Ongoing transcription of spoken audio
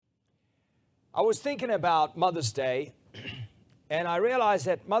I was thinking about Mother's Day, and I realized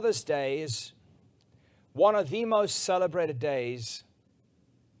that Mother's Day is one of the most celebrated days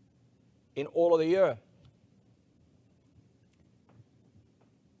in all of the year.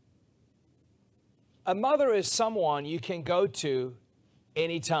 A mother is someone you can go to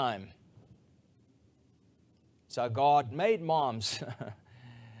anytime. So God made moms.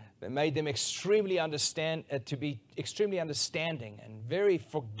 They made them to be extremely understanding and very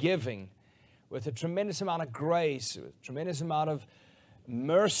forgiving, with a tremendous amount of grace, with a tremendous amount of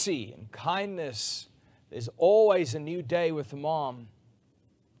mercy and kindness. There's always a new day with the mom.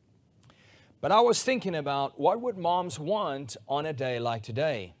 But I was thinking about, what would moms want on a day like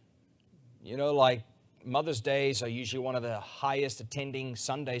today? You know, like Mother's Days are usually one of the highest attending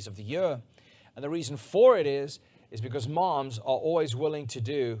Sundays of the year. And the reason for it is because moms are always willing to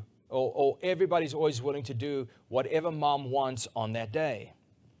do, or everybody's always willing to do whatever mom wants on that day.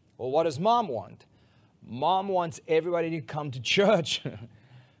 Well, what does mom want? Mom wants everybody to come to church.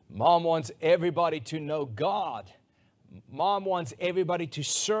 Mom wants everybody to know God. Mom wants everybody to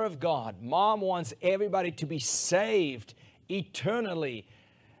serve God. Mom wants everybody to be saved eternally.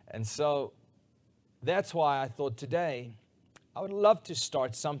 And so that's why I thought today I would love to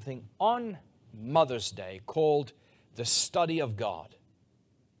start something on Mother's Day called the study of God.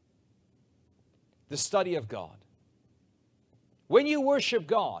 The study of God. When you worship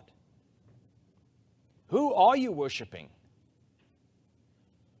God, who are you worshiping?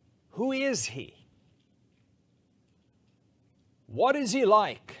 Who is He? What is He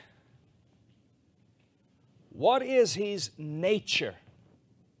like? What is His nature?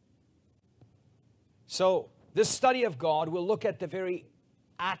 So, this study of God will look at the very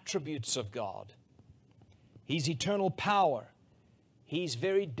attributes of God. His eternal power, His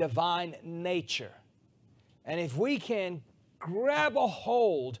very divine nature. And if we can grab a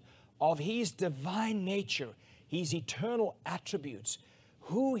hold of His divine nature, His eternal attributes,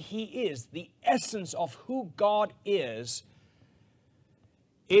 who He is, the essence of who God is,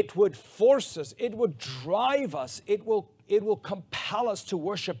 it would force us, it would drive us, it will compel us to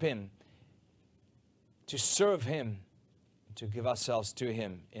worship Him, to serve Him, to give ourselves to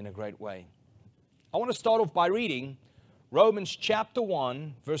Him in a great way. I want to start off by reading Romans chapter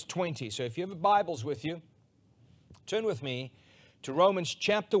 1, verse 20. So if you have Bibles with you, turn with me to Romans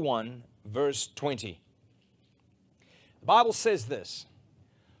chapter 1, verse 20. The Bible says this: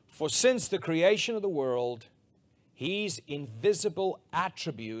 "For since the creation of the world, His invisible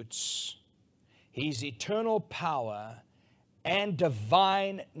attributes, His eternal power, and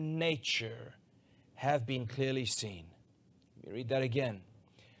divine nature have been clearly seen." Let me read that again.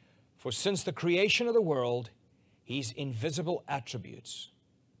 "For since the creation of the world, His invisible attributes."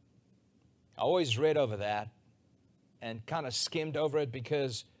 I always read over that and kind of skimmed over it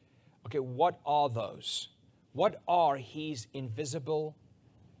because, okay, what are those? What are His invisible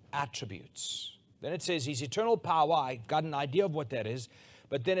attributes? Then it says His eternal power. I got an idea of what that is.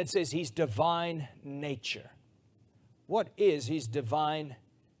 But then it says His divine nature. What is His divine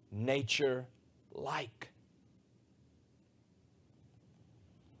nature like?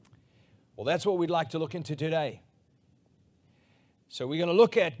 Well, that's what we'd like to look into today. So we're going to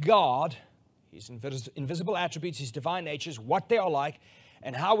look at God, His invisible attributes, His divine natures, what they are like,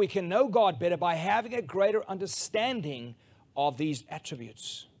 and how we can know God better by having a greater understanding of these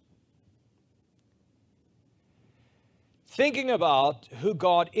attributes. Thinking about who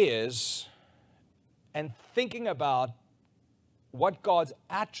God is and thinking about what God's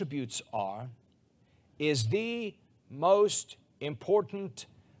attributes are is the most important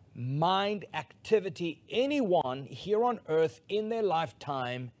mind activity anyone here on earth in their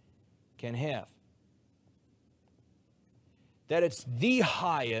lifetime can have. That it's the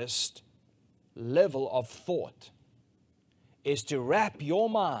highest level of thought is to wrap your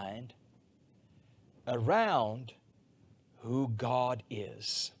mind around who God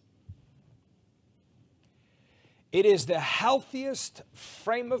is. It is the healthiest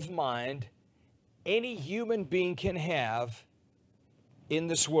frame of mind any human being can have in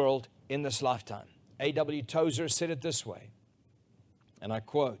this world, in this lifetime. A.W. Tozer said it this way, and I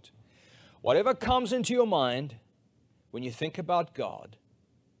quote, "Whatever comes into your mind when you think about God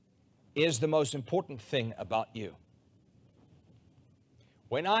is the most important thing about you."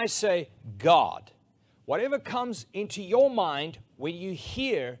 When I say God, whatever comes into your mind when you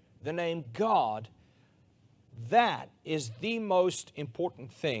hear the name God, that is the most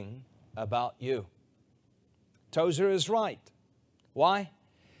important thing about you. Tozer is right. Why?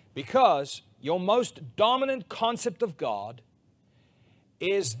 Because your most dominant concept of God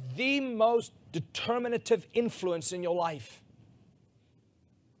is the most determinative influence in your life.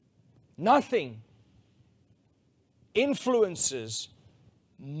 Nothing influences,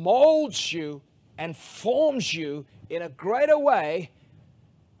 molds you, and forms you in a greater way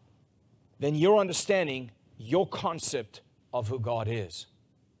than your understanding, your concept of who God is.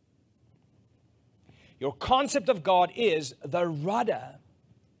 Your concept of God is the rudder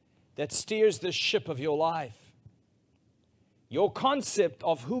that steers the ship of your life. Your concept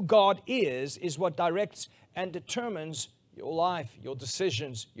of who God is what directs and determines your life, your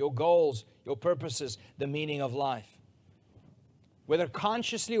decisions, your goals, your purposes, the meaning of life. Whether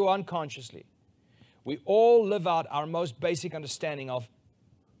consciously or unconsciously, we all live out our most basic understanding of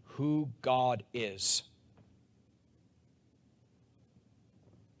who God is.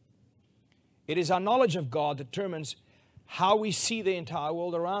 It is our knowledge of God that determines how we see the entire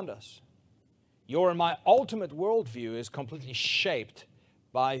world around us. Your and my ultimate worldview is completely shaped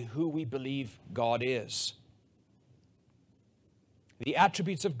by who we believe God is. The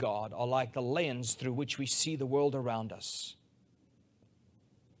attributes of God are like the lens through which we see the world around us.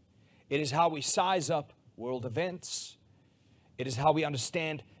 It is how we size up world events. It is how we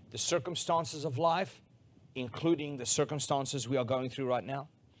understand the circumstances of life, including the circumstances we are going through right now.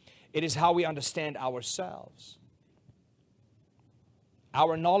 It is how we understand ourselves.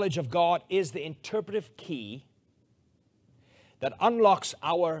 Our knowledge of God is the interpretive key that unlocks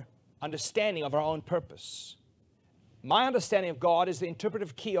our understanding of our own purpose. My understanding of God is the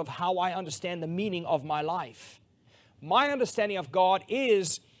interpretive key of how I understand the meaning of my life. My understanding of God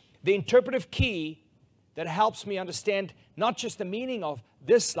is the interpretive key that helps me understand not just the meaning of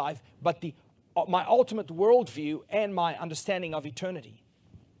this life, but my ultimate worldview and my understanding of eternity.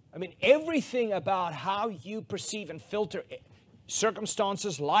 I mean, everything about how you perceive and filter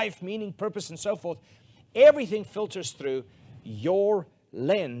circumstances, life, meaning, purpose, and so forth, everything filters through your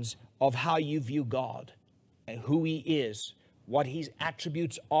lens of how you view God and who He is, what His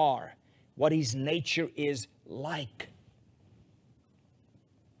attributes are, what His nature is like.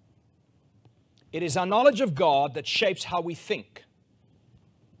 It is our knowledge of God that shapes how we think.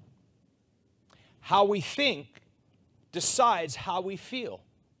 How we think decides how we feel.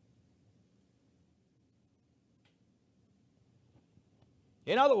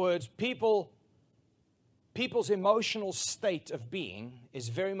 In other words, people's emotional state of being is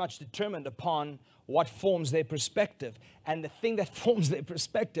very much determined upon what forms their perspective. And the thing that forms their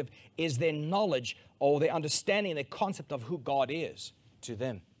perspective is their knowledge or their understanding, their concept of who God is to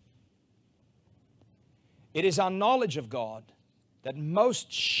them. It is our knowledge of God that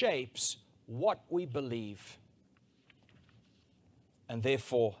most shapes what we believe and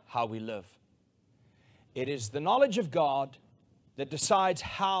therefore how we live. It is the knowledge of God that decides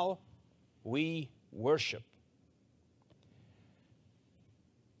how we worship.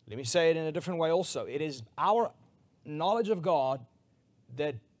 Let me say it in a different way also. It is our knowledge of God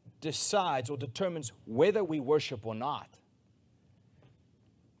that decides or determines whether we worship or not.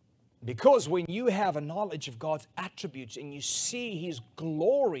 Because when you have a knowledge of God's attributes and you see His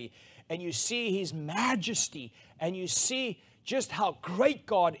glory and you see His majesty and you see just how great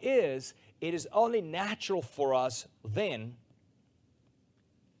God is, it is only natural for us then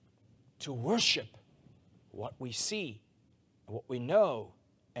to worship what we see, what we know,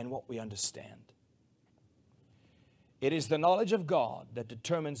 and what we understand. It is the knowledge of God that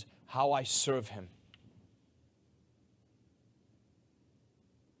determines how I serve Him.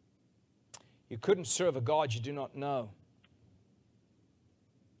 You couldn't serve a God you do not know.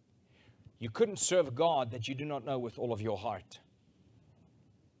 You couldn't serve a God that you do not know with all of your heart.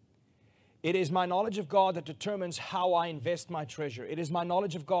 It is my knowledge of God that determines how I invest my treasure. It is my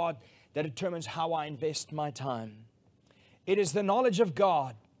knowledge of God that determines how I invest my time. It is the knowledge of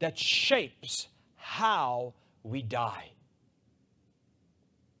God that shapes how we die.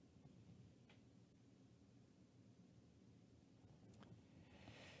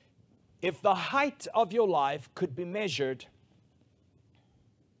 If the height of your life could be measured,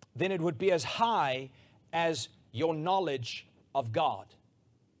 then it would be as high as your knowledge of God.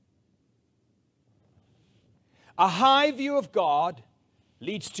 A high view of God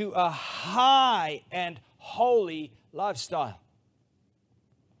leads to a high and holy lifestyle.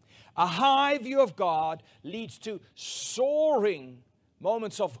 A high view of God leads to soaring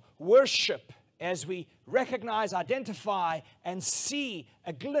moments of worship as we recognize, identify, and see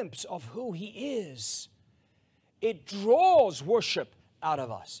a glimpse of who He is. It draws worship out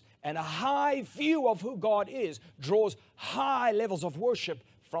of us. And a high view of who God is draws high levels of worship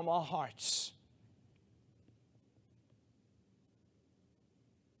from our hearts.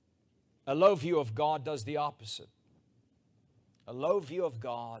 A low view of God does the opposite. A low view of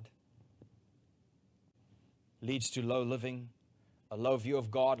God leads to low living. A low view of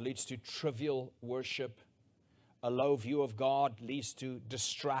God leads to trivial worship. A low view of God leads to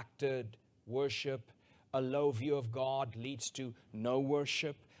distracted worship. A low view of God leads to no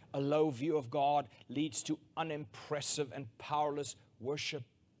worship. A low view of God leads to unimpressive and powerless worship.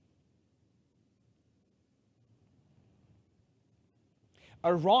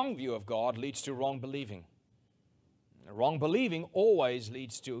 A wrong view of God leads to wrong believing. A wrong believing always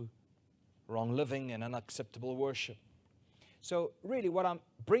leads to wrong living and unacceptable worship. So really what I'm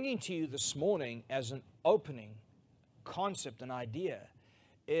bringing to you this morning as an opening concept and idea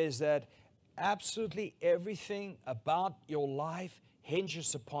is that absolutely everything about your life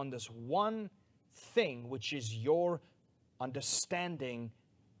hinges upon this one thing, which is your understanding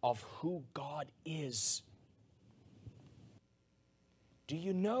of who God is. Do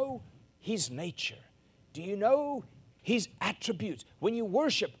you know His nature? Do you know His attributes? When you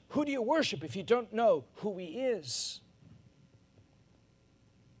worship, who do you worship if you don't know who He is?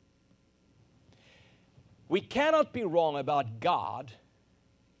 We cannot be wrong about God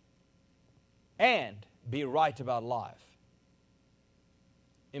and be right about life.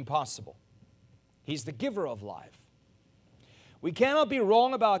 Impossible. He's the giver of life. We cannot be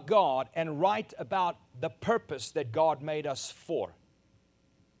wrong about God and right about the purpose that God made us for.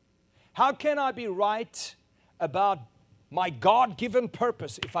 How can I be right about my God-given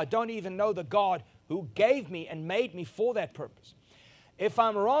purpose if I don't even know the God who gave me and made me for that purpose? If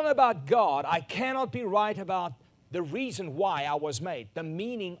I'm wrong about God, I cannot be right about the reason why I was made, the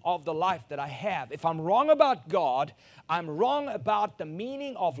meaning of the life that I have. If I'm wrong about God, I'm wrong about the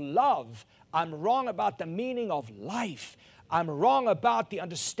meaning of love. I'm wrong about the meaning of life. I'm wrong about the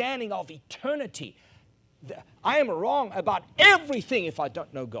understanding of eternity. I am wrong about everything if I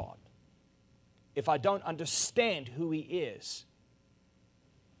don't know God, if I don't understand who He is.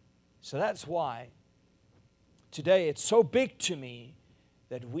 So that's why today it's so big to me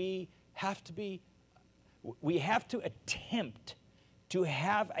that we have to attempt to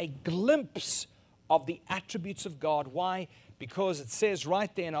have a glimpse of the attributes of God. Why? Because it says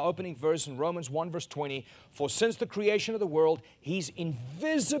right there in our opening verse in Romans 1 verse 20, for since the creation of the world, His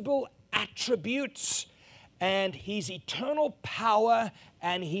invisible attributes and His eternal power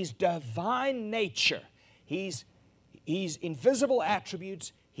and His divine nature, His invisible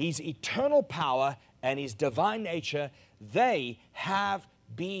attributes, His eternal power and His divine nature, they have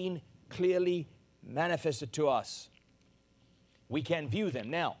been clearly manifested to us. We can view them.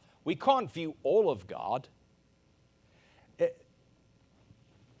 Now, we can't view all of God. It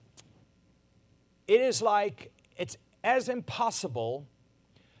is like it's as impossible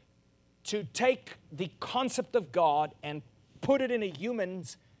to take the concept of God and put it in a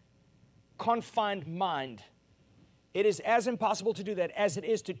human's confined mind. It is as impossible to do that as it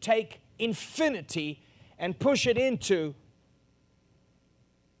is to take infinity and push it into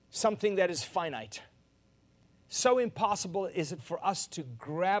something that is finite. So impossible is it for us to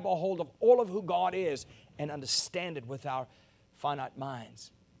grab a hold of all of who God is and understand it with our finite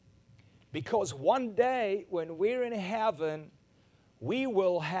minds. Because one day when we're in heaven, we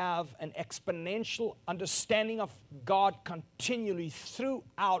will have an exponential understanding of God continually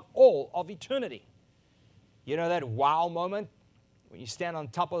throughout all of eternity. You know that wow moment when you stand on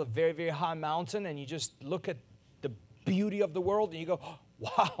top of a very, very high mountain and you just look at the beauty of the world and you go,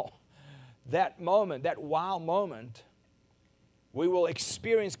 wow, that moment, that wow moment, we will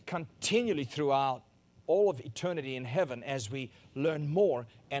experience continually throughout all of eternity in heaven as we learn more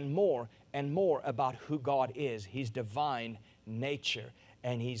and more and more about who God is, His divine nature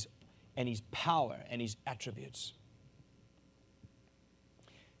and His power and His attributes.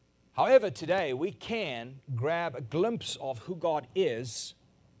 However, today we can grab a glimpse of who God is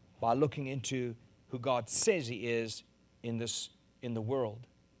by looking into who God says He is in the Word.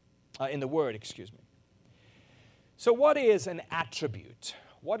 So what is an attribute?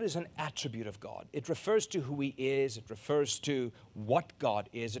 What is an attribute of God? It refers to who He is. It refers to what God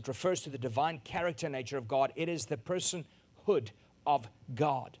is. It refers to the divine character and nature of God. It is the personhood of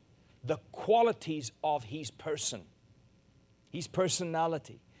God, the qualities of His person, His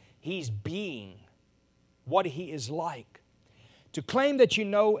personality, His being, what He is like. To claim that you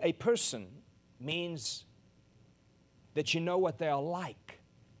know a person means that you know what they are like.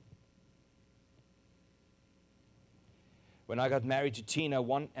 When I got married to Tina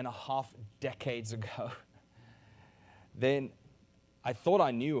 1.5 decades ago, then I thought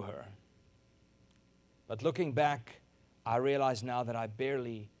I knew her. But looking back, I realize now that I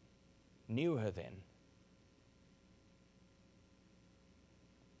barely knew her then.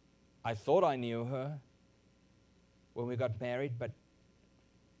 I thought I knew her when we got married, but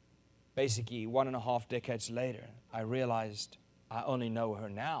basically 1.5 decades later, I realized I only know her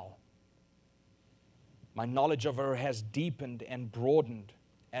now. My knowledge of her has deepened and broadened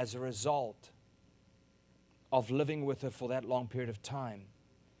as a result of living with her for that long period of time.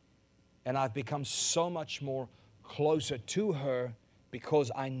 And I've become so much more closer to her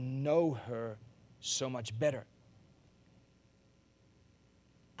because I know her so much better.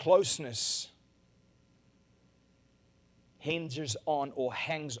 Closeness hinges on or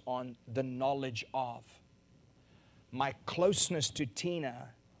hangs on the knowledge of. My closeness to Tina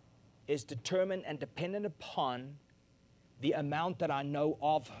is determined and dependent upon the amount that I know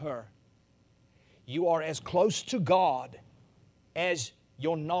of her. You are as close to God as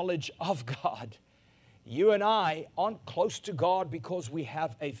your knowledge of God. You and I aren't close to God because we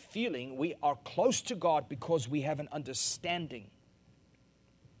have a feeling. We are close to God because we have an understanding.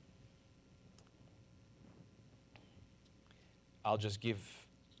 I'll just give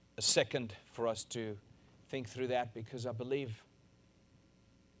a second for us to think through that, because I believe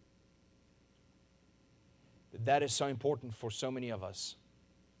that is so important for so many of us.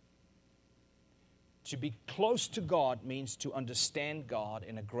 To be close to God means to understand God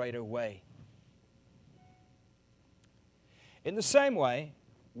in a greater way. In the same way,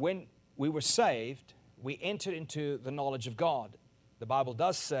 when we were saved, we entered into the knowledge of God. The Bible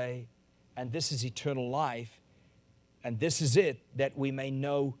does say, and this is eternal life, and this is it, that we may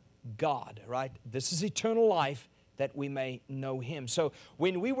know God, right? This is eternal life, that we may know Him. So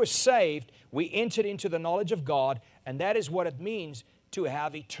when we were saved, we entered into the knowledge of God, and that is what it means to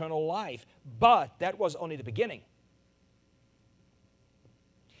have eternal life. But that was only the beginning.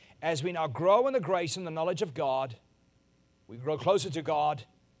 As we now grow in the grace and the knowledge of God, we grow closer to God.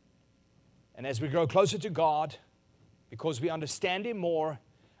 And as we grow closer to God, because we understand Him more,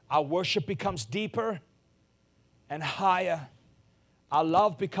 our worship becomes deeper and higher. Our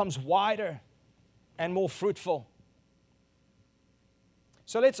love becomes wider and more fruitful.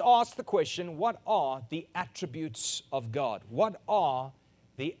 So let's ask the question, what are the attributes of God? What are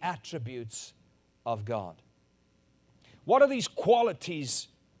the attributes of God? What are these qualities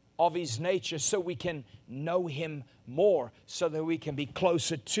of His nature so we can know Him more, so that we can be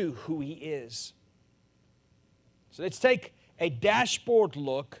closer to who He is? So let's take a dashboard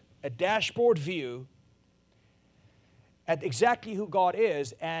look, a dashboard view at exactly who God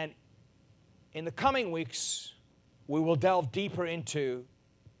is, and in the coming weeks we will delve deeper into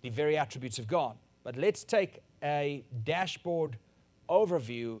the very attributes of God. But let's take a dashboard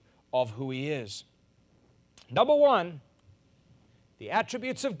overview of who He is. Number one, the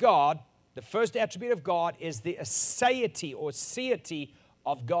attributes of God. The first attribute of God is the aseity or seity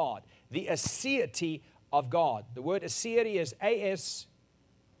of God. The aseity of God. The word aseity is A-S-E-I-T-Y.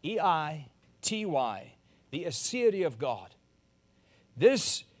 The aseity of God.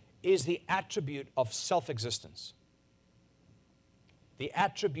 This is the attribute of self-existence. The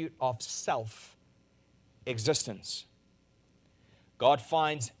attribute of self-existence. God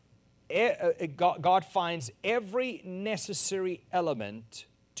finds every necessary element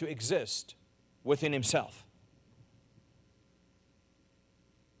to exist within Himself.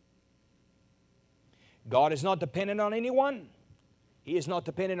 God is not dependent on anyone. He is not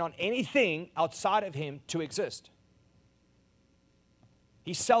dependent on anything outside of Him to exist.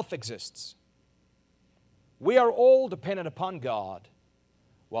 He self-exists. We are all dependent upon God,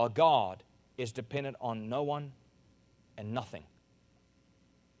 while God is dependent on no one and nothing.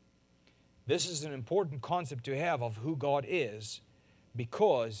 This is an important concept to have of who God is,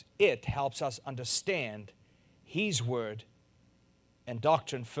 because it helps us understand His Word and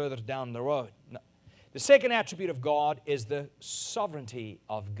doctrine further down the road. The second attribute of God is the sovereignty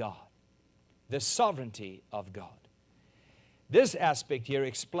of God. The sovereignty of God. This aspect here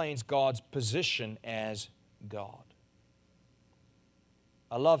explains God's position as God.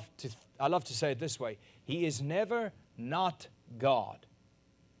 I love to say it this way. He is never not God.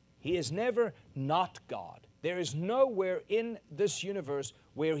 He is never not God. There is nowhere in this universe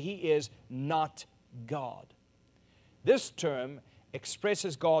where He is not God. This term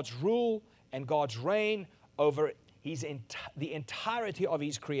expresses God's rule and God's reign over the entirety of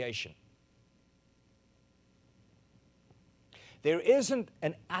His creation. There isn't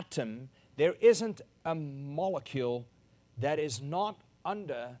an atom, there isn't a molecule that is not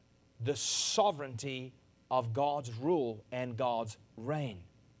under the sovereignty of God's rule and God's reign.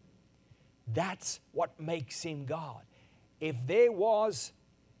 That's what makes Him God. If there was,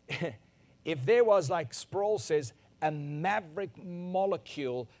 like Sproul says, a maverick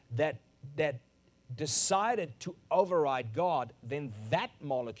molecule that decided to override God, then that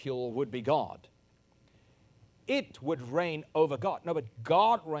molecule would be God. It would reign over God. No, but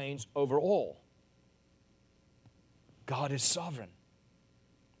God reigns over all. God is sovereign.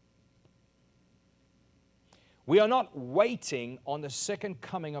 We are not waiting on the second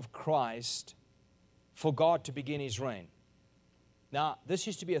coming of Christ for God to begin His reign. Now, this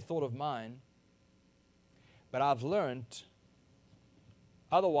used to be a thought of mine, but I've learned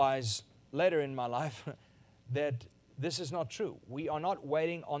otherwise later in my life that this is not true. We are not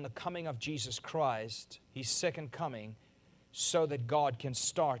waiting on the coming of Jesus Christ, His second coming, so that God can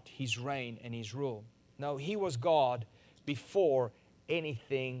start His reign and His rule. No, He was God before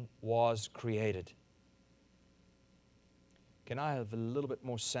anything was created. Can I have a little bit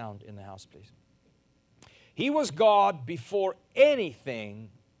more sound in the house, please? He was God before anything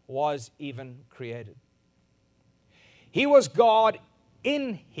was even created. He was God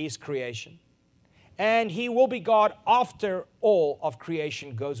in His creation, and He will be God after all of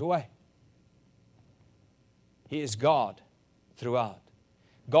creation goes away. He is God throughout.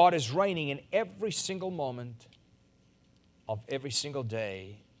 God is reigning in every single moment of every single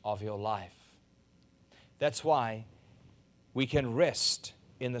day of your life. That's why we can rest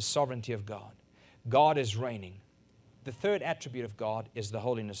in the sovereignty of God. God is reigning. The third attribute of God is the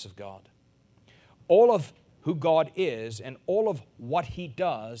holiness of God. All of who God is and all of what He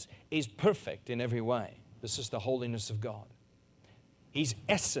does is perfect in every way. This is the holiness of God. His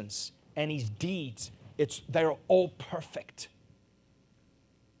essence and His deeds, they're all perfect.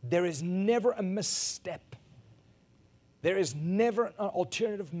 There is never a misstep. There is never an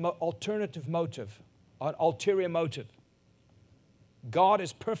alternative motive, an ulterior motive. God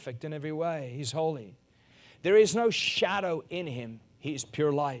is perfect in every way. He's holy. There is no shadow in Him. He is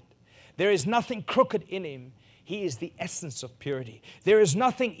pure light. There is nothing crooked in Him. He is the essence of purity. There is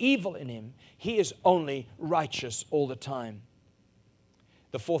nothing evil in Him. He is only righteous all the time.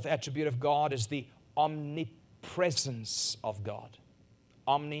 The fourth attribute of God is the omnipresence of God.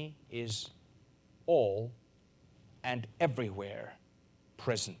 Omni is all and everywhere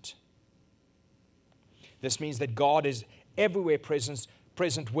present. This means that God is everywhere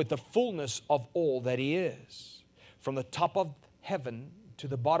present with the fullness of all that He is. From the top of heaven to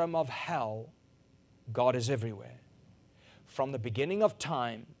the bottom of hell, God is everywhere. From the beginning of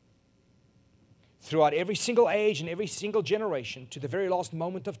time, throughout every single age and every single generation, to the very last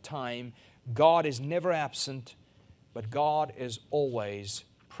moment of time, God is never absent, but God is always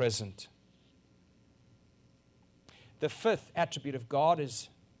present. The fifth attribute of God is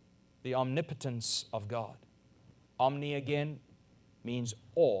the omnipotence of God. Omni again means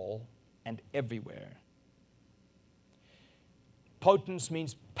all and everywhere. Potence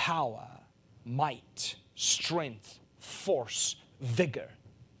means power, might, strength, force, vigor.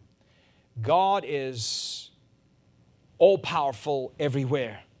 God is all-powerful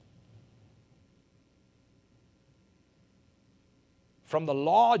everywhere. From the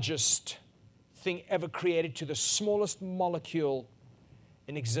largest thing ever created to the smallest molecule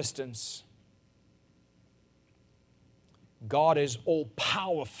in existence, God is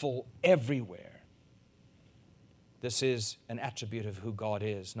all-powerful everywhere. This is an attribute of who God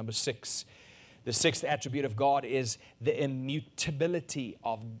is. Number 6, the sixth attribute of God is the immutability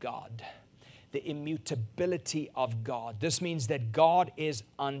of God. The immutability of God. This means that God is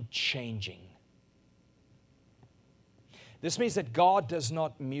unchanging. This means that God does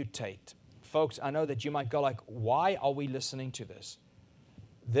not mutate. Folks, I know that you might go like, why are we listening to this?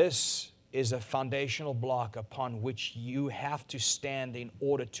 This is a foundational block upon which you have to stand in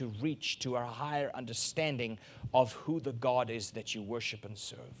order to reach to a higher understanding of who the God is that you worship and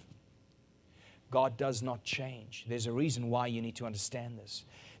serve. God does not change. There's a reason why you need to understand this.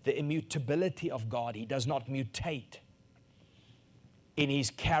 The immutability of God. He does not mutate in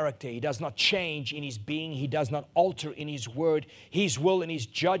His character. He does not change in His being. He does not alter in His word. His will and His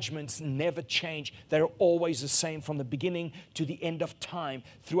judgments never change. They're always the same from the beginning to the end of time.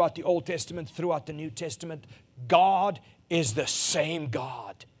 Throughout the Old Testament, throughout the New Testament, God is the same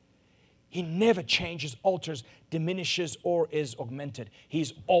God. He never changes, alters, diminishes, or is augmented.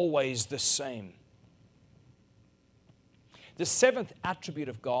 He's always the same. The seventh attribute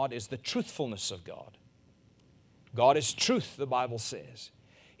of God is the truthfulness of God. God is truth, the Bible says.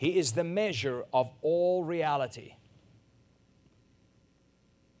 He is the measure of all reality.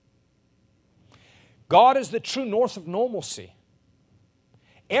 God is the true north of normalcy.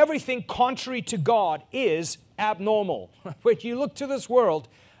 Everything contrary to God is abnormal. When you look to this world,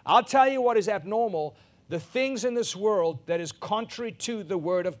 I'll tell you what is abnormal. The things in this world that is contrary to the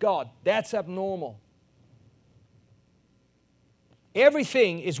Word of God. That's abnormal.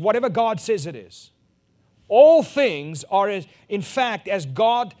 Everything is whatever God says it is. All things are, in fact, as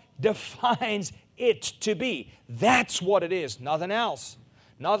God defines it to be. That's what it is, nothing else.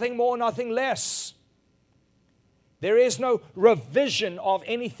 Nothing more, nothing less. There is no revision of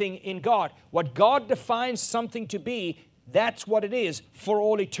anything in God. What God defines something to be, that's what it is for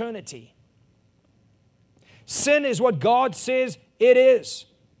all eternity. Sin is what God says it is.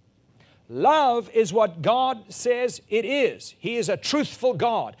 Love is what God says it is. He is a truthful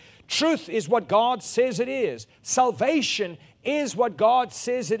God. Truth is what God says it is. Salvation is what God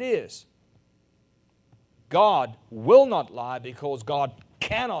says it is. God will not lie because God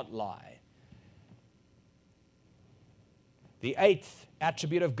cannot lie. The eighth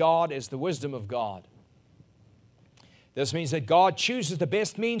attribute of God is the wisdom of God. This means that God chooses the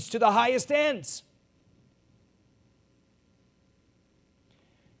best means to the highest ends.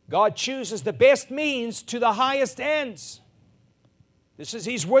 God chooses the best means to the highest ends. This is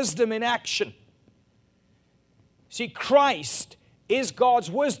His wisdom in action. See, Christ is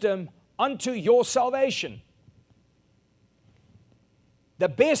God's wisdom unto your salvation. The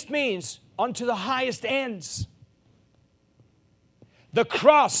best means unto the highest ends. The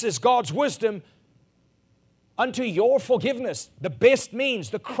cross is God's wisdom unto your forgiveness. The best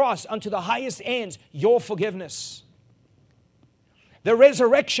means, the cross, unto the highest ends, your forgiveness. The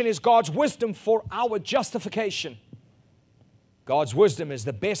resurrection is God's wisdom for our justification. God's wisdom is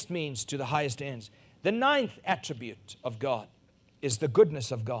the best means to the highest ends. The ninth attribute of God is the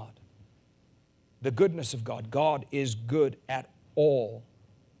goodness of God. The goodness of God. God is good at all,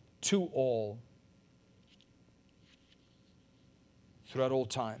 to all, throughout all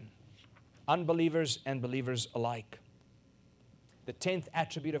time. Unbelievers and believers alike. The 10th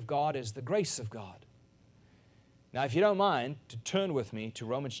attribute of God is the grace of God. Now, if you don't mind, to turn with me to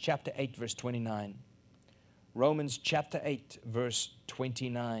Romans chapter 8, verse 29. Romans chapter 8, verse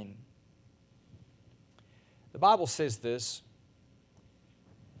 29. The Bible says this: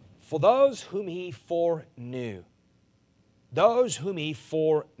 for those whom He foreknew. Those whom He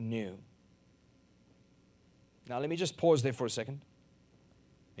foreknew. Now, let me just pause there for a second.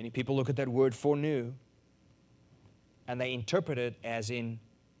 Many people look at that word foreknew and they interpret it as in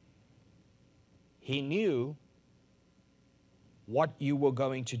He knew what you were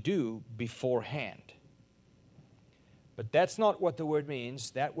going to do beforehand. But that's not what the word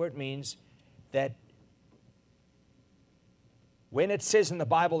means. That word means that when it says in the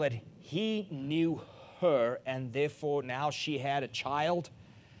Bible that He knew her and therefore now she had a child,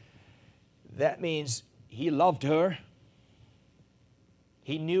 that means He loved her.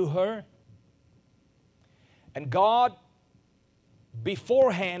 He knew her. And God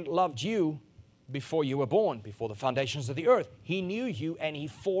beforehand loved you before you were born, before the foundations of the earth. He knew you and He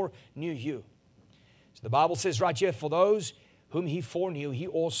foreknew you. So the Bible says right here, for those whom He foreknew, He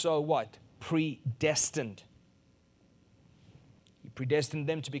also what? Predestined. He predestined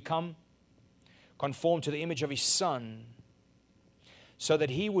them to become conformed to the image of His Son, so that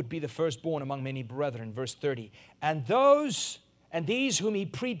He would be the firstborn among many brethren. Verse 30. And these whom He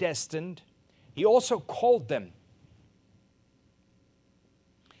predestined, He also called them.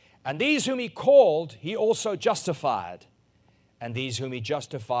 And these whom He called, He also justified. And these whom He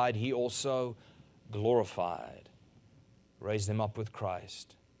justified, He also glorified. Raised them up with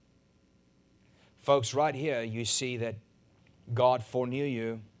Christ. Folks, right here you see that God foreknew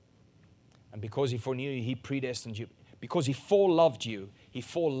you. And because He foreknew you, He predestined you. Because He foreloved you. He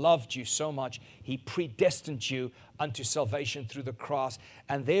foreloved you so much, He predestined you unto salvation through the cross.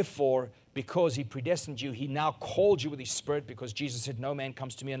 And therefore, because He predestined you, He now called you with His Spirit, because Jesus said, no man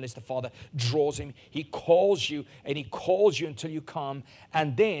comes to me unless the Father draws him. He calls you, and He calls you until you come.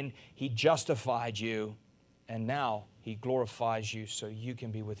 And then He justified you. And now He glorifies you so you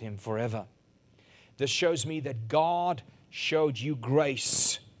can be with Him forever. This shows me that God showed you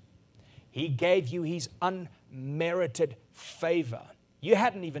grace. He gave you His unmerited favor. You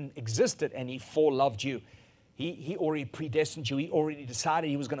hadn't even existed and He foreloved you. He already predestined you. He already decided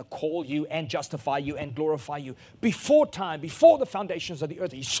He was going to call you and justify you and glorify you. Before time, before the foundations of the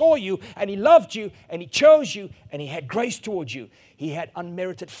earth, He saw you and He loved you and He chose you and He had grace towards you. He had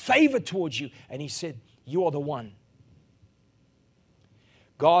unmerited favor towards you, and He said, you are the one.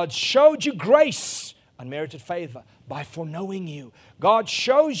 God showed you grace, unmerited favor, by foreknowing you. God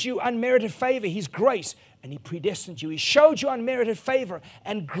shows you unmerited favor, His grace, and He predestined you. He showed you unmerited favor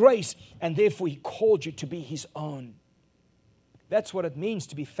and grace, and therefore He called you to be His own. That's what it means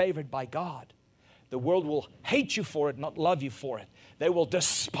to be favored by God. The world will hate you for it, not love you for it. They will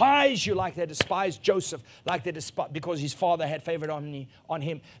despise you like they despised Joseph, like they despised because his father had favored on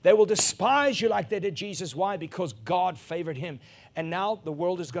him. They will despise you like they did Jesus. Why? Because God favored him. And now the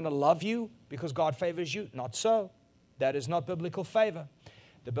world is going to love you because God favors you? Not so. That is not biblical favor.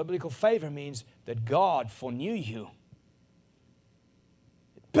 The biblical favor means that God foreknew you.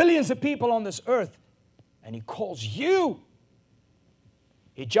 Billions of people on this earth And He calls you.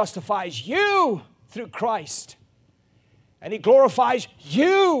 He justifies you through Christ. And He glorifies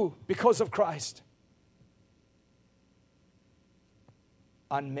you because of Christ.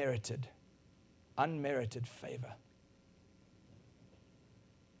 Unmerited favor.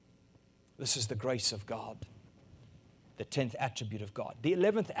 This is the grace of God. The 10th attribute of God. The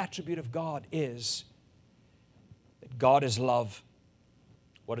 11th attribute of God is that God is love.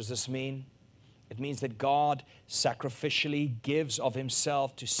 What does this mean? It means that God sacrificially gives of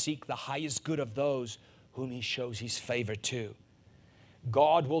Himself to seek the highest good of those whom He shows His favor to.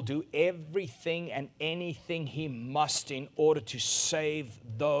 God will do everything and anything He must in order to save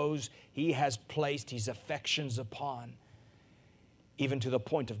those He has placed His affections upon, even to the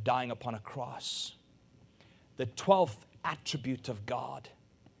point of dying upon a cross. The 12th attribute of God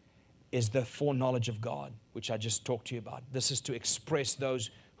is the foreknowledge of God, which I just talked to you about. This is to express those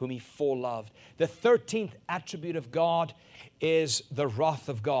whom He foreloved. The 13th attribute of God is the wrath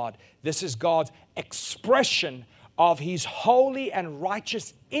of God. This is God's expression of His holy and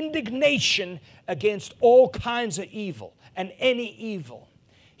righteous indignation against all kinds of evil and any evil.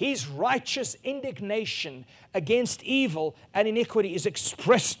 His righteous indignation against evil and iniquity is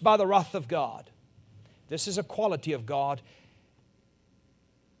expressed by the wrath of God. This is a quality of God,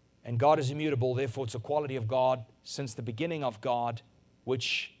 and God is immutable. Therefore, it's a quality of God since the beginning of God,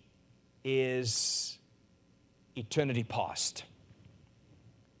 which is eternity past.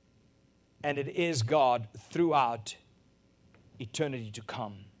 And it is God throughout eternity to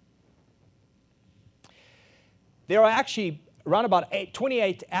come. There are actually around about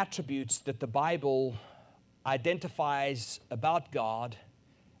 28 attributes that the Bible identifies about God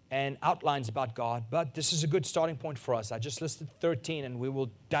and outlines about God, but this is a good starting point for us. I just listed 13, and we will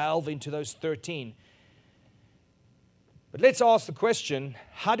delve into those 13. But let's ask the question,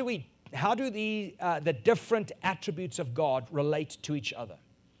 how do the different attributes of God relate to each other?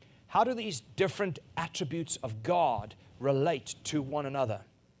 How do these different attributes of God relate to one another?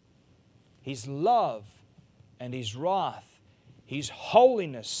 His love and His wrath, His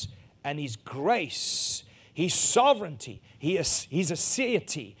holiness and His grace, His sovereignty, His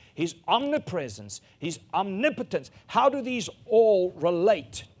aseity, His omnipresence, His omnipotence. How do these all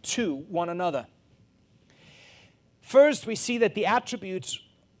relate to one another? First, we see that the attributes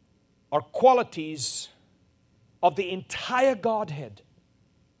are qualities of the entire Godhead.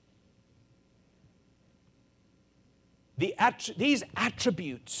 These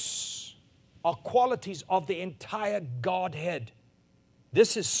attributes are qualities of the entire Godhead.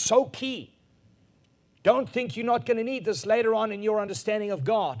 This is so key. Don't think you're not going to need this later on in your understanding of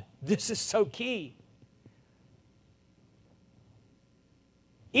God. This is so key.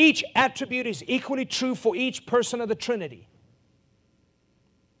 Each attribute is equally true for each person of the Trinity.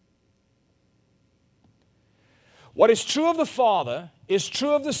 What is true of the Father is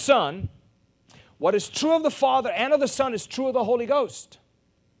true of the Son. What is true of the Father and of the Son is true of the Holy Ghost.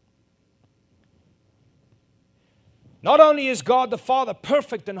 Not only is God the Father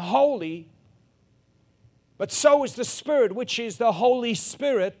perfect and holy, but so is the Spirit, which is the Holy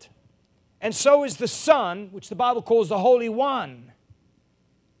Spirit, and so is the Son, which the Bible calls the Holy One.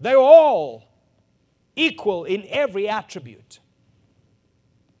 They're all equal in every attribute.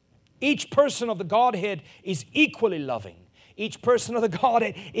 Each person of the Godhead is equally loving. Each person of the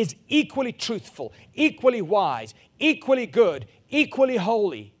Godhead is equally truthful, equally wise, equally good, equally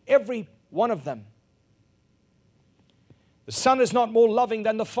holy. Every one of them. The Son is not more loving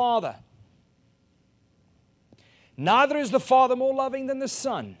than the Father. Neither is the Father more loving than the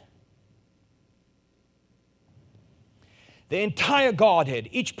Son. The entire Godhead,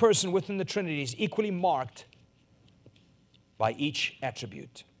 each person within the Trinity, is equally marked by each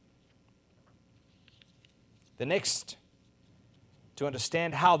attribute. The next, to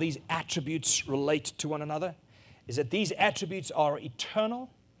understand how these attributes relate to one another, is that these attributes are eternal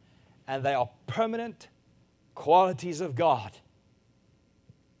and they are permanent qualities of God.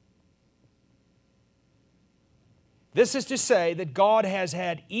 This is to say that God has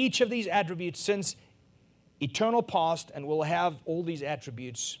had each of these attributes since eternal past and will have all these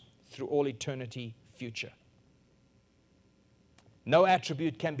attributes through all eternity future. No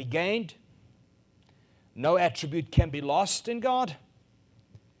attribute can be gained. No attribute can be lost in God.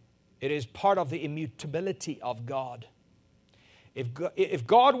 It is part of the immutability of God. If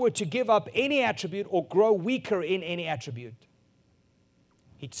God were to give up any attribute or grow weaker in any attribute,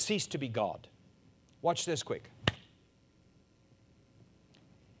 He'd cease to be God. Watch this quick.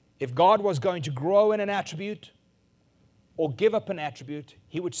 If God was going to grow in an attribute or give up an attribute,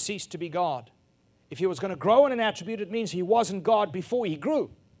 He would cease to be God. If He was going to grow in an attribute, it means He wasn't God before He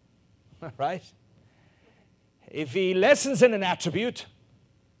grew. Right? If He lessens in an attribute,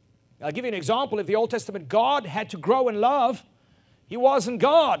 I'll give you an example. If the Old Testament God had to grow in love, He wasn't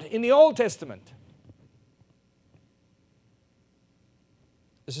God in the Old Testament.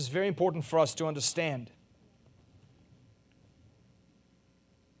 This is very important for us to understand.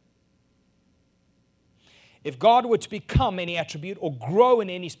 If God were to become any attribute or grow in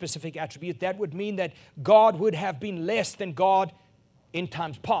any specific attribute, that would mean that God would have been less than God in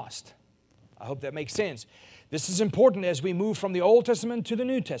times past. I hope that makes sense. This is important as we move from the Old Testament to the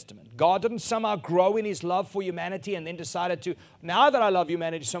New Testament. God didn't somehow grow in His love for humanity and then decided to, now that I love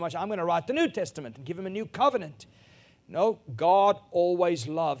humanity so much, I'm going to write the New Testament and give Him a new covenant. No, God always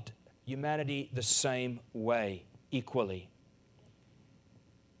loved humanity the same way, equally.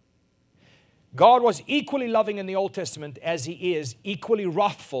 God was equally loving in the Old Testament as He is equally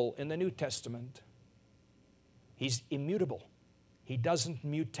wrathful in the New Testament. He's immutable. He doesn't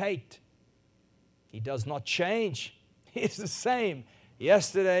mutate. He does not change. He's the same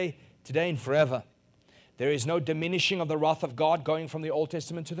yesterday, today, and forever. There is no diminishing of the wrath of God going from the Old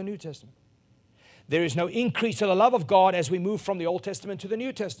Testament to the New Testament. There is no increase of the love of God as we move from the Old Testament to the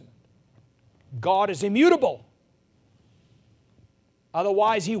New Testament. God is immutable.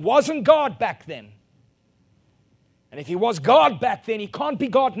 Otherwise, He wasn't God back then. And if He was God back then, He can't be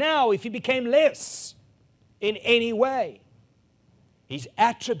God now if He became less in any way. His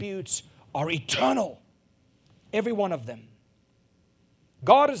attributes are eternal, every one of them.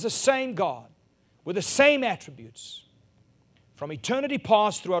 God is the same God with the same attributes from eternity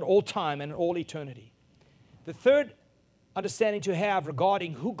past throughout all time and all eternity. The third understanding to have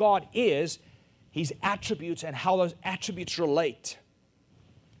regarding who God is, His attributes and how those attributes relate.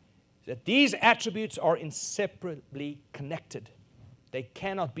 That these attributes are inseparably connected. They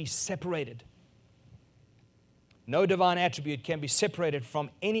cannot be separated. No divine attribute can be separated from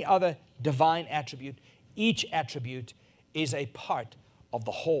any other divine attribute. Each attribute is a part of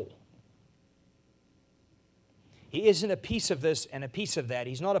the whole. He isn't a piece of this and a piece of that.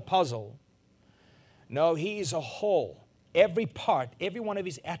 He's not a puzzle. No, He is a whole. Every part, every one of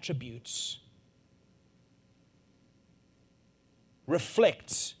His attributes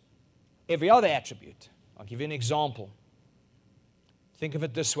reflects every other attribute. I'll give you an example. Think of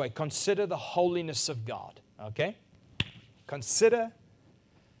it this way. Consider the holiness of God. Okay? Consider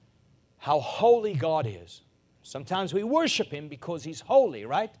how holy God is. Sometimes we worship Him because He's holy,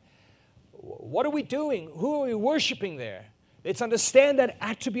 right? What are we doing? Who are we worshiping there? Let's understand that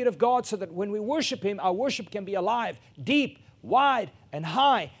attribute of God so that when we worship Him, our worship can be alive, deep, wide, and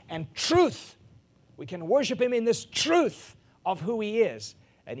high, and truth. We can worship Him in this truth of who He is.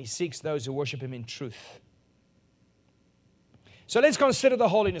 And He seeks those who worship Him in truth. So let's consider the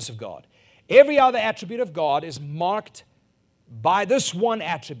holiness of God. Every other attribute of God is marked by this one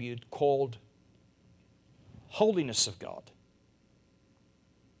attribute called holiness of God.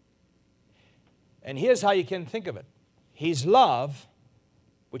 And here's how you can think of it. His love,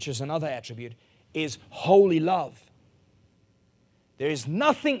 which is another attribute, is holy love. There is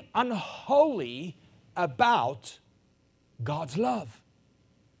nothing unholy about God's love.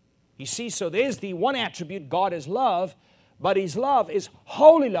 You see, so there's the one attribute, God is love, but His love is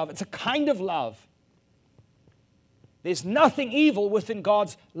holy love. It's a kind of love. There's nothing evil within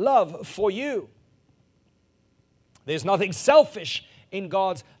God's love for you. There's nothing selfish in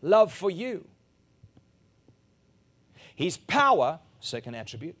God's love for you. His power, second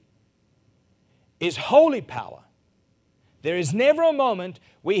attribute, is holy power. There is never a moment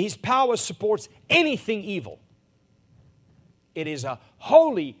where His power supports anything evil. It is a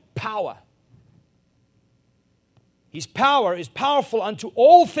holy power. His power is powerful unto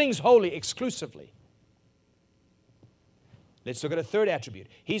all things holy exclusively. Let's look at a third attribute.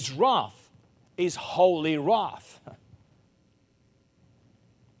 His wrath is holy wrath.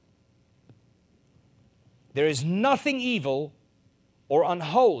 There is nothing evil or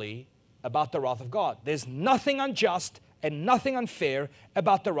unholy about the wrath of God. There's nothing unjust and nothing unfair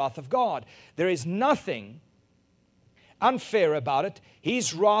about the wrath of God. There is nothing unfair about it.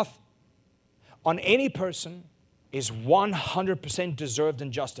 His wrath on any person is 100% deserved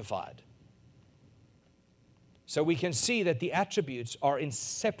and justified. So we can see that the attributes are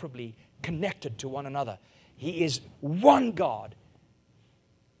inseparably connected to one another. He is one God.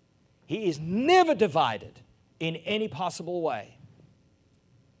 He is never divided in any possible way.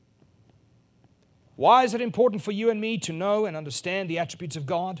 Why is it important for you and me to know and understand the attributes of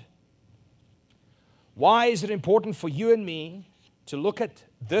God? Why is it important for you and me to look at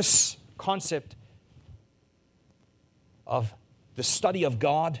this concept of the study of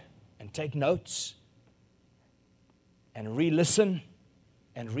God and take notes and re-listen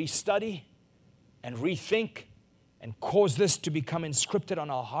and re-study and rethink and cause this to become inscripted on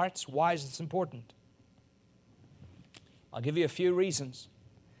our hearts. Why is this important? I'll give you a few reasons.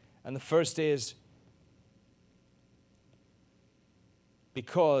 And the first is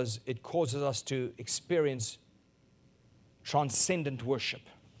because it causes us to experience transcendent worship.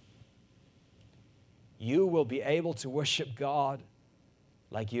 You will be able to worship God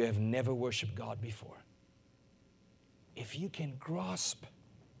like you have never worshiped God before. If you can grasp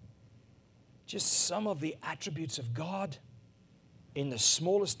just some of the attributes of God in the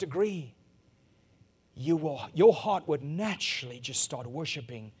smallest degree, your heart would naturally just start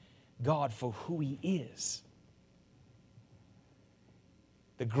worshiping God for who He is.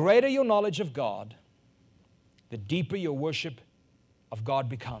 The greater your knowledge of God, the deeper your worship of God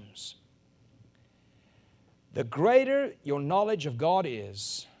becomes. The greater your knowledge of God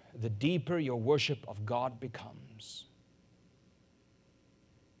is, the deeper your worship of God becomes.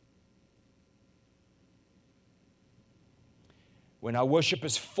 When our worship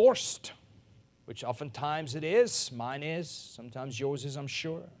is forced, which oftentimes it is, mine is, sometimes yours is, I'm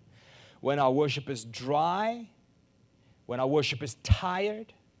sure. When our worship is dry, when our worship is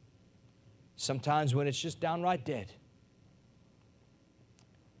tired, sometimes when it's just downright dead,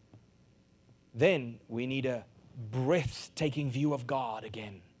 then we need a breathtaking view of God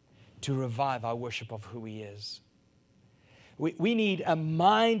again to revive our worship of who He is. We need a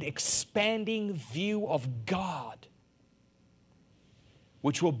mind-expanding view of God,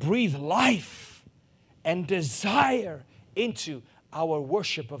 which will breathe life and desire into our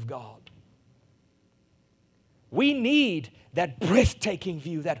worship of God. We need that breathtaking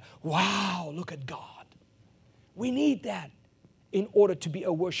view, that, wow, look at God. We need that in order to be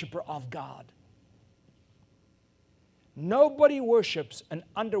a worshiper of God. Nobody worships an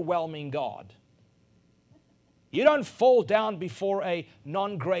underwhelming God. You don't fall down before a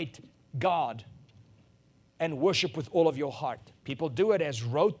non-great God and worship with all of your heart. People do it as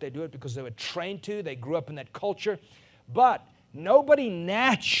rote. They do it because they were trained to. They grew up in that culture. But nobody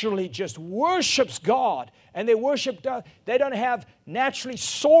naturally just worships God. And they don't have naturally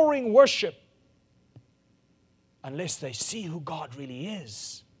soaring worship unless they see who God really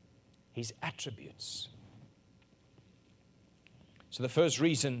is, His attributes. So the first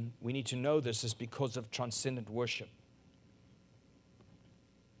reason we need to know this is because of transcendent worship.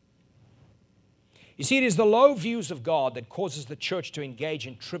 You see, it is the low views of God that causes the church to engage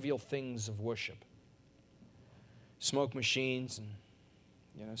in trivial things of worship. Smoke machines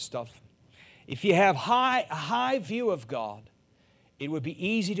and stuff. If you have a high view of God, it would be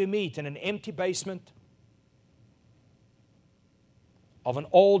easy to meet in an empty basement of an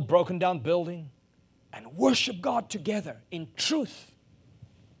old broken down building and worship God together in truth,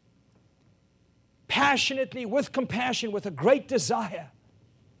 passionately, with compassion, with a great desire,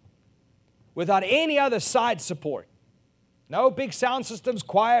 without any other side support. No big sound systems,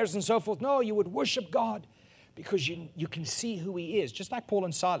 choirs, and so forth. No, you would worship God because you can see who He is. Just like Paul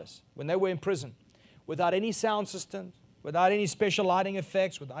and Silas when they were in prison. Without any sound systems, without any special lighting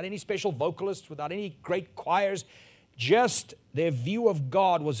effects, without any special vocalists, without any great choirs. Just their view of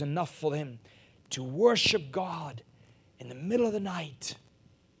God was enough for them to worship God in the middle of the night,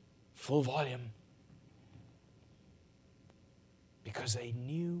 full volume, because they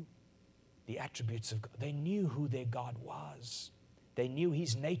knew the attributes of God. They knew who their God was. They knew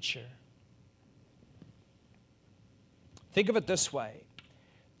His nature. Think of it this way.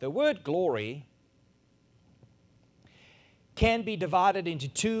 The word glory can be divided into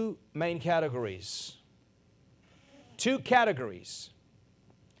two main categories. Two categories.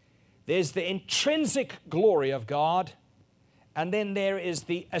 There's the intrinsic glory of God, and then there is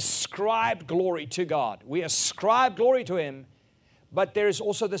the ascribed glory to God. We ascribe glory to Him, but there is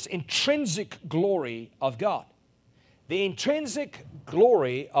also this intrinsic glory of God. The intrinsic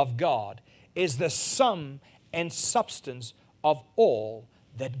glory of God is the sum and substance of all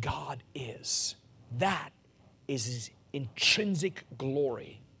that God is. That is His intrinsic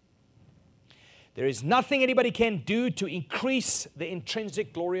glory. There is nothing anybody can do to increase the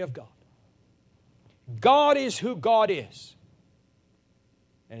intrinsic glory of God. God is who God is.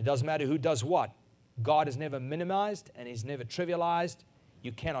 And it doesn't matter who does what. God is never minimized and He's never trivialized.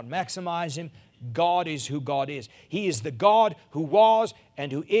 You cannot maximize Him. God is who God is. He is the God who was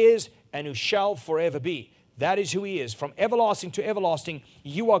and who is and who shall forever be. That is who He is. From everlasting to everlasting,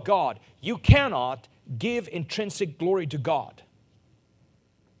 you are God. You cannot give intrinsic glory to God.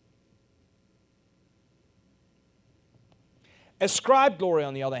 Ascribed glory,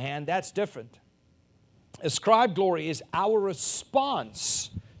 on the other hand, that's different. Ascribed glory is our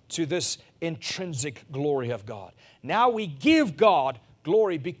response to this intrinsic glory of God. Now we give God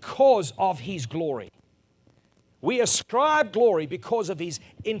glory because of His glory. We ascribe glory because of His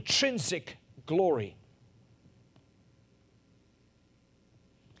intrinsic glory.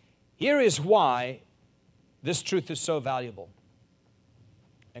 Here is why this truth is so valuable.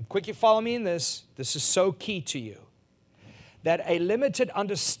 And quickly follow me in this. This is so key to you. That a limited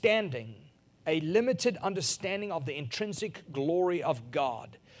understanding of the intrinsic glory of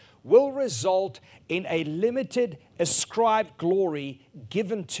God will result in a limited ascribed glory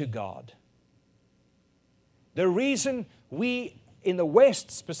given to God. The reason we in the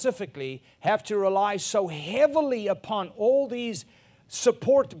West specifically have to rely so heavily upon all these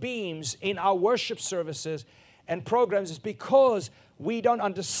support beams in our worship services and programs is because we don't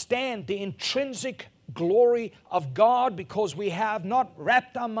understand the intrinsic glory of God, because we have not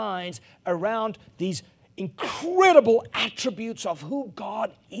wrapped our minds around these incredible attributes of who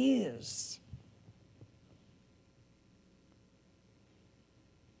God is.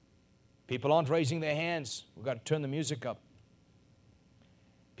 People aren't raising their hands. We've got to turn the music up.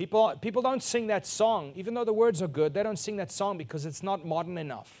 People don't sing that song, even though the words are good. They don't sing that song because it's not modern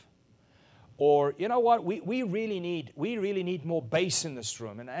enough. Or, you know what, we really need more bass in this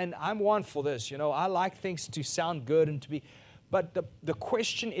room. And I'm one for this. You know, I like things to sound good and to be... But the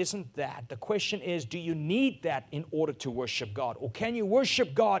question isn't that. The question is, do you need that in order to worship God? Or can you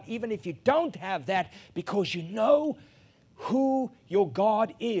worship God even if you don't have that, because you know who your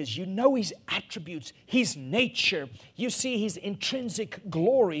God is? You know His attributes, His nature. You see His intrinsic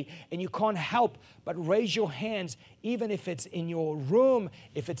glory, and you can't help but raise your hands, even if it's in your room,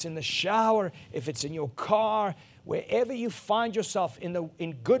 if it's in the shower, if it's in your car, wherever you find yourself,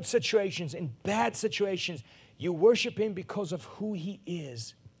 in good situations, in bad situations. You worship Him because of who He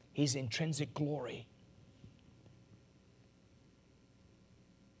is, His intrinsic glory.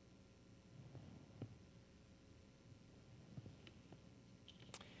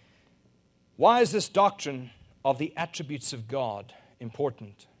 Why is this doctrine of the attributes of God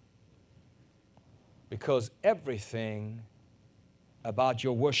important? Because everything about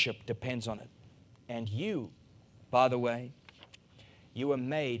your worship depends on it. And you, by the way, you were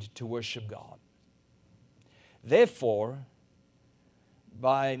made to worship God. Therefore,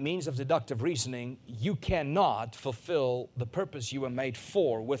 by means of deductive reasoning, you cannot fulfill the purpose you were made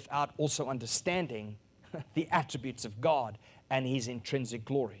for without also understanding the attributes of God and His intrinsic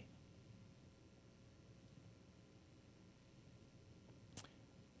glory.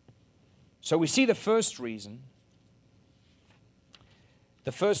 So we see the first reason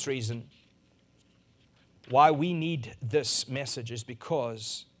why we need this message is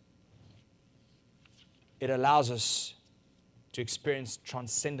because it allows us to experience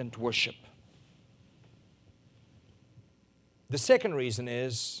transcendent worship. The second reason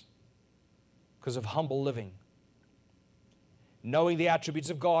is because of humble living. Knowing the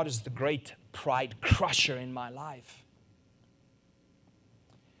attributes of God is the great pride crusher in my life.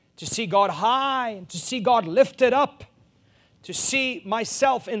 To see God high and to see God lifted up, to see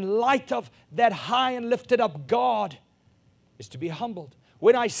myself in light of that high and lifted up God, is to be humbled.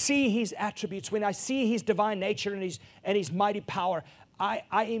 When I see His attributes, when I see His divine nature and His mighty power,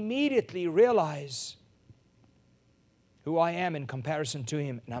 I immediately realize who I am in comparison to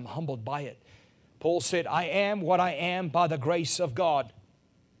Him, and I'm humbled by it. Paul said, I am what I am by the grace of God.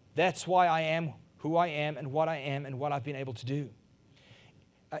 That's why I am who I am and what I've been able to do.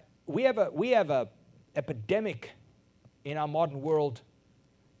 We have a epidemic in our modern world.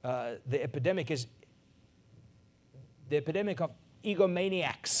 The epidemic of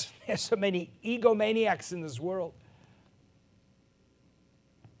egomaniacs. There's so many egomaniacs in this world.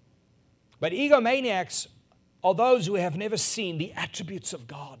 But egomaniacs are those who have never seen the attributes of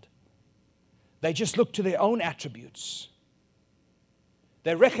God. They just look to their own attributes.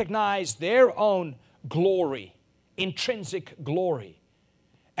 They recognize their own glory, intrinsic glory,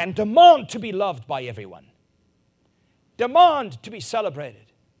 and demand to be loved by everyone. Demand to be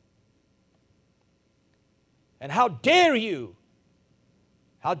celebrated. And how dare you,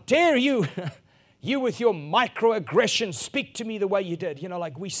 you with your microaggression speak to me the way you did. You know,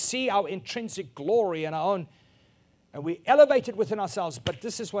 like we see our intrinsic glory in our own, and we elevate it within ourselves. But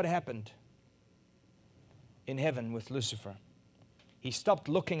this is what happened in heaven with Lucifer. He stopped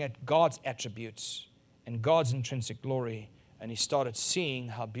looking at God's attributes and God's intrinsic glory, and he started seeing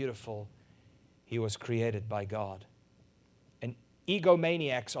how beautiful he was created by God. And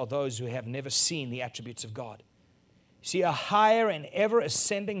egomaniacs are those who have never seen the attributes of God. See, a higher and ever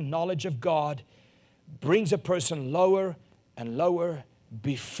ascending knowledge of God brings a person lower and lower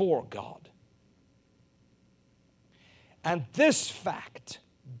before God. And this fact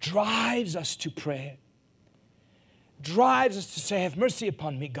drives us to prayer, drives us to say, have mercy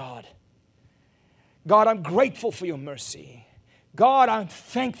upon me, God. God, I'm grateful for your mercy. God, I'm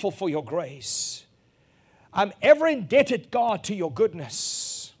thankful for your grace. I'm ever indebted, God, to your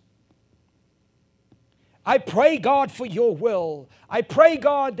goodness. I pray, God, for your will. I pray,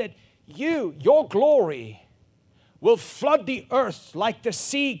 God, that your glory, will flood the earth like the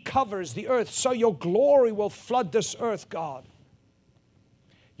sea covers the earth. So your glory will flood this earth, God.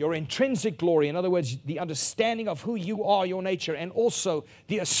 Your intrinsic glory, in other words, the understanding of who you are, your nature, and also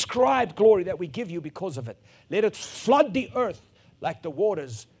the ascribed glory that we give you because of it. Let it flood the earth like the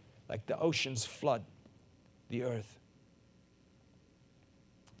waters, like the oceans flood the earth.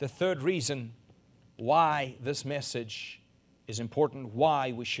 The third reason why this message is important,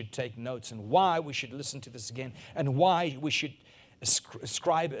 why we should take notes, and why we should listen to this again, and why we should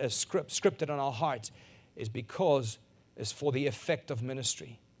script it on our hearts, is because it's for the effect of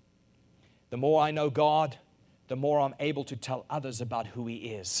ministry. The more I know God, the more I'm able to tell others about who He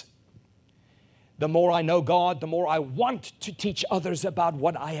is. The more I know God, the more I want to teach others about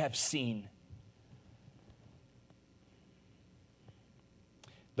what I have seen.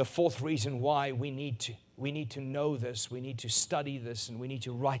 The fourth reason why we need to know this, we need to study this, and we need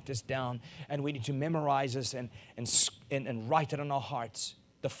to write this down, and we need to memorize this and write it on our hearts.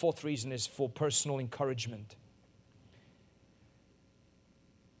 The fourth reason is for personal encouragement.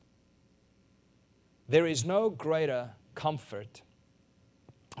 There is no greater comfort,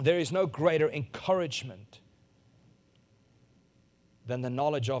 there is no greater encouragement than the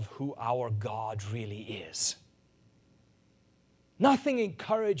knowledge of who our God really is. Nothing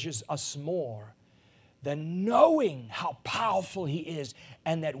encourages us more than knowing how powerful He is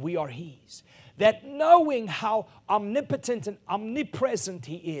and that we are His. That knowing how omnipotent and omnipresent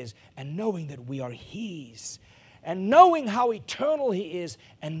He is and knowing that we are His. And knowing how eternal He is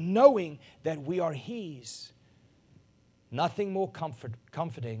and knowing that we are His. Nothing more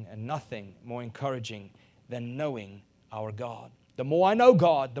comforting and nothing more encouraging than knowing our God. The more I know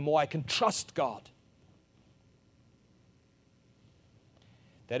God, the more I can trust God.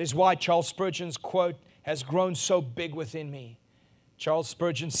 That is why Charles Spurgeon's quote has grown so big within me. Charles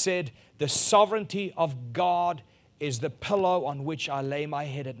Spurgeon said, "The sovereignty of God is the pillow on which I lay my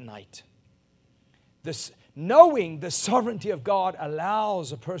head at night." This knowing the sovereignty of God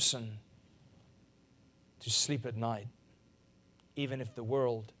allows a person to sleep at night, even if the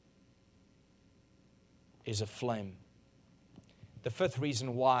world is aflame. The fifth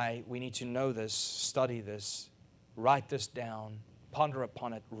reason why we need to know this, study this, write this down, ponder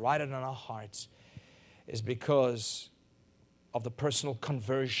upon it, write it on our hearts, is because of the personal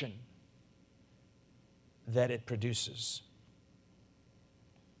conversion that it produces.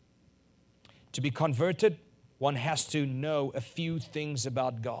 To be converted, one has to know a few things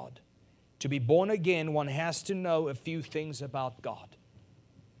about God. To be born again, one has to know a few things about God.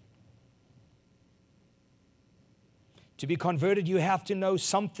 To be converted, you have to know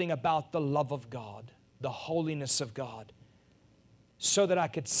something about the love of God, the holiness of God, so that I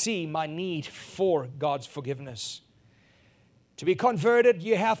could see my need for God's forgiveness. To be converted,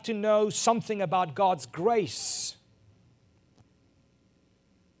 you have to know something about God's grace.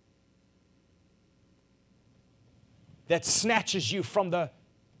 That snatches you from the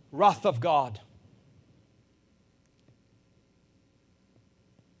wrath of God.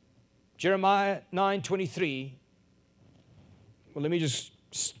 Jeremiah 9:23. Well, let me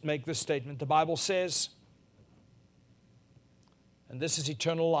just make this statement. The Bible says, "And this is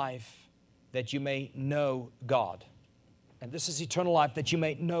eternal life, that you may know God." And this is eternal life, that you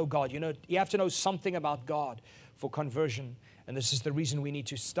may know God. You have to know something about God for conversion. And this is the reason we need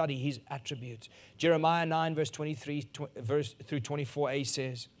to study His attributes. Jeremiah 9, verse 23 through 24a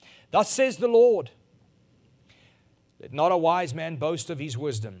says, "Thus says the Lord, let not a wise man boast of his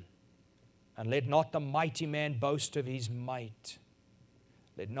wisdom, and let not the mighty man boast of his might.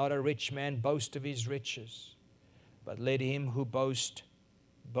 Let not a rich man boast of his riches, but let him who boast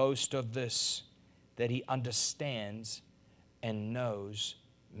of this, that he understands and knows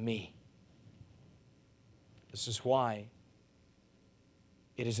me." This is why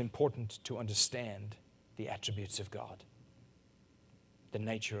it is important to understand the attributes of God, the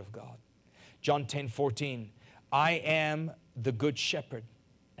nature of God. John 10:14, "I am the good shepherd,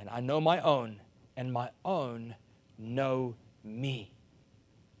 and I know my own, and my own know me."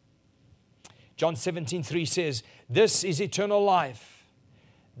 John 17:3 says, "This is eternal life,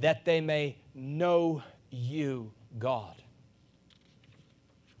 that they may know you, God."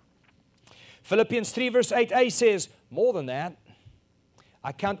 Philippians 3 verse 8a says, "More than that,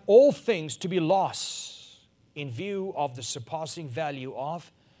 I count all things to be loss in view of the surpassing value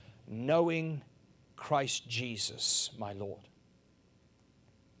of knowing Christ Jesus, my Lord."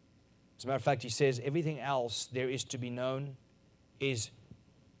 As a matter of fact, he says everything else there is to be known is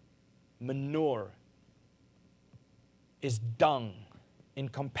manure, is dung in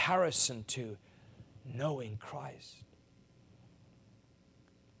comparison to knowing Christ.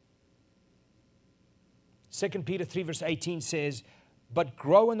 2 Peter 3 verse 18 says, but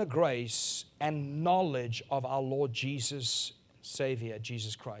grow in the grace and knowledge of our Lord Jesus, Savior,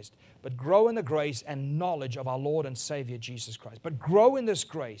 Jesus Christ. But grow in the grace and knowledge of our Lord and Savior, Jesus Christ. But grow in this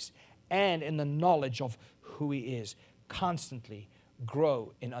grace and in the knowledge of who He is. Constantly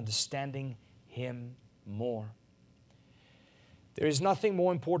grow in understanding Him more. There is nothing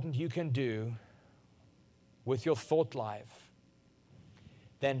more important you can do with your thought life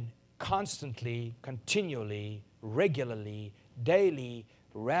than constantly, continually, regularly, daily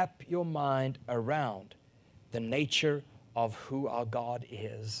wrap your mind around the nature of who our God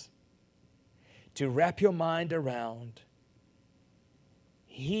is. To wrap your mind around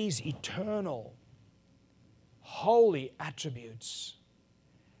His eternal, holy attributes.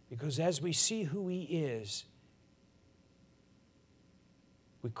 Because as we see who He is,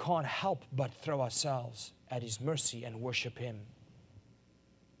 we can't help but throw ourselves at His mercy and worship Him.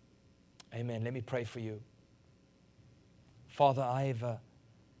 Amen. Let me pray for you. Father, I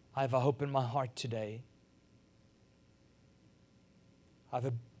have a hope in my heart today. I have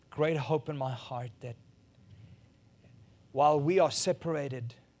a great hope in my heart that while we are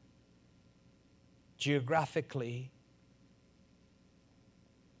separated geographically,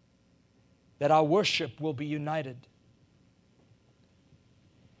 that our worship will be united.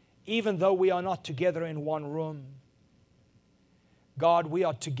 Even though we are not together in one room, God, we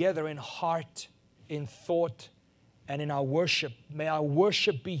are together in heart, in thought, and in our worship. May our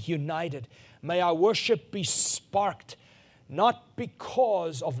worship be united. May our worship be sparked, not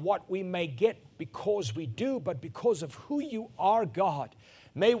because of what we may get, because we do, but because of who You are, God.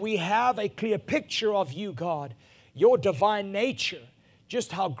 May we have a clear picture of You, God, Your divine nature,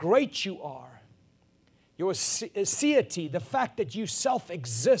 just how great You are. Your aseity, the fact that You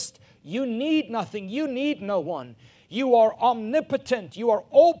self-exist. You need nothing. You need no one. You are omnipotent. You are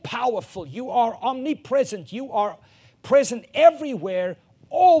all-powerful. You are omnipresent. You are present everywhere,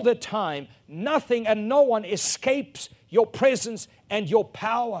 all the time. Nothing and no one escapes Your presence and Your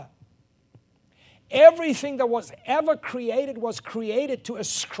power. Everything that was ever created was created to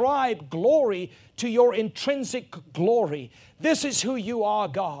ascribe glory to Your intrinsic glory. This is who You are,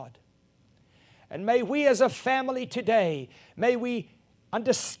 God. And may we as a family today, may we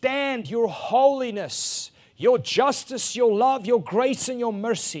understand Your holiness, Your justice, Your love, Your grace, and Your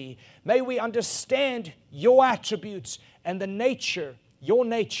mercy. May we understand Your attributes and the nature, Your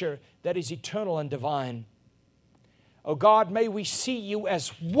nature that is eternal and divine. Oh God, may we see You as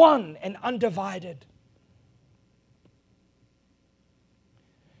one and undivided.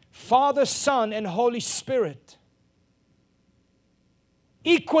 Father, Son, and Holy Spirit,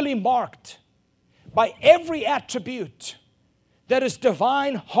 equally marked by every attribute that is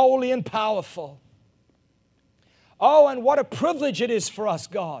divine, holy, and powerful. Oh, and what a privilege it is for us,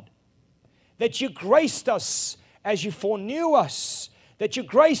 God, that You graced us as You foreknew us, that You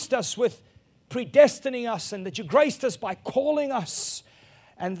graced us with predestining us, and that You graced us by calling us,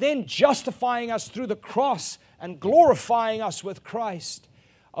 and then justifying us through the cross and glorifying us with Christ.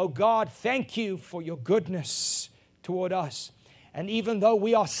 Oh God, thank You for Your goodness toward us. And even though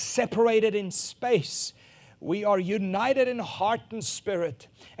we are separated in space, we are united in heart and spirit,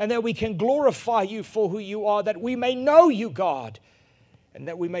 and that we can glorify You for who You are, that we may know You, God, and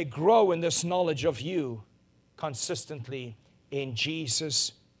that we may grow in this knowledge of You consistently in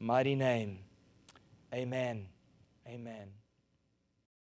Jesus' mighty name. Amen. Amen.